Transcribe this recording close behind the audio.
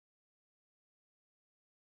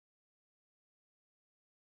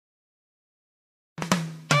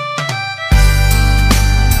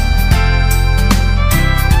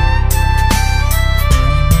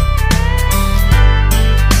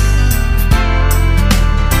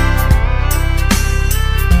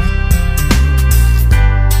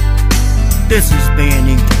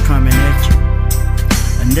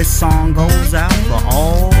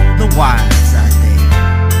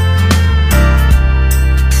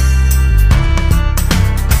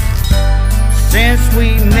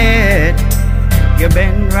You've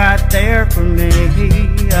been right there for me.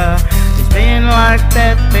 It's been like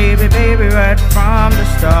that, baby, baby, right from the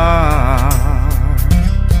start.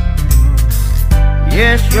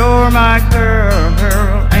 Yes, you're my girl,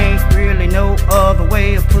 ain't really no other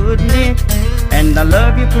way of putting it. And I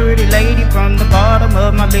love you, pretty lady, from the bottom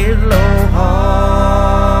of my little old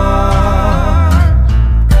heart.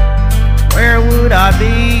 Where would I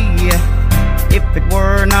be if it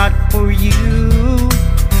were not for you?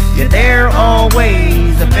 You're there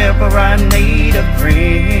always, if ever I need a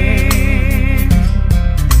friend.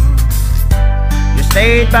 You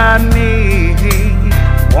stayed by me,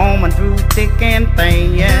 woman, through thick and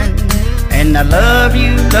thin. And I love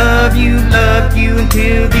you, love you, love you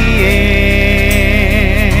until the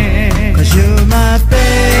end. 'Cause you're my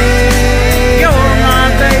baby, you're my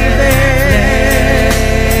baby,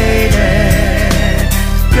 lady.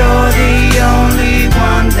 You're the only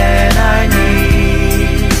one that I need.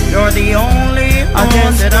 You're the only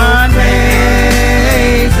one that I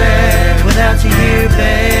need. Without you here,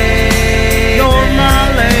 baby, you're my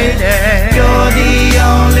lady. You're the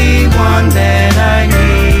only one that I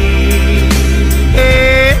need.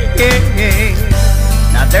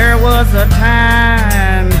 Now there was a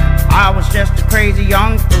time I was just a crazy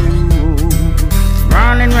young fool,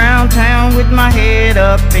 running around town with my head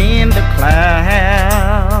up in the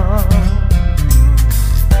clouds.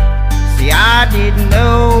 See, I didn't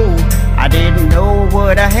know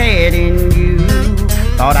what I had in you.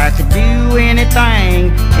 Thought I could do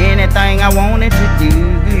anything I wanted to do.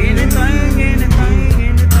 Anything.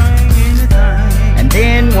 And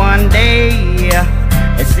then one day,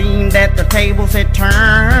 it seemed that the tables had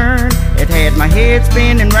turned. It had my head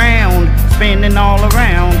spinning all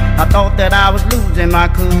around. I thought that I was losing my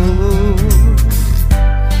cool.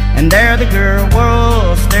 And there the girl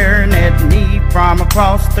was staring at me from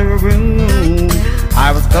across the room.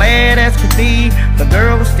 I was glad as could be, the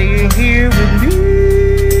girl was still here with me.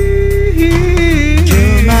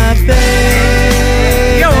 You're my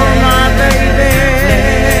baby, you're my baby,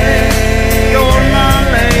 you're my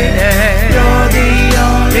lady. You're the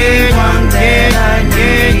only one that I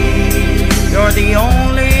need. You're the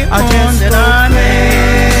only one that I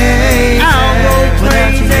need. I'll go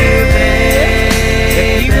crazy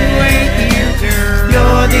if you ain't here, girl.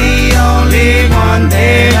 You're the only one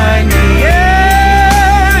that I need.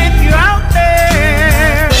 Yeah, if you're out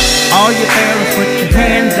there, all you fellas put your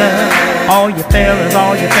hands up. All you fellas,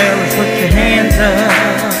 put your hands up.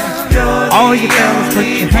 All you fellas, put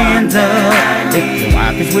your hands up. If your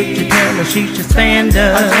wife is with you, tell her she should stand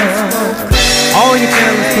up. All you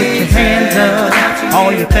fellas, put your hands up.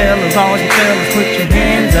 All you fellas, put your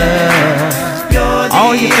hands up.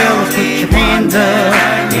 All you fellas, put your hands up.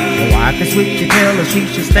 If your wife is with you, tell her she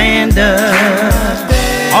should stand up.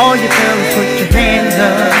 All you fellas, put your hands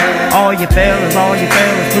up. All you fellas,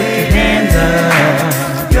 put your hands up.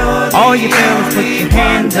 All you fellas, put your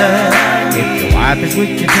hands up. If your wife is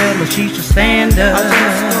with you, tell her she should stand up. I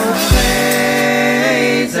just go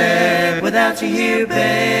crazy without you here, baby.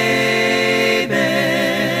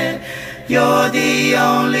 You're the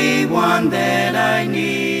only one that I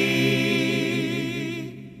need.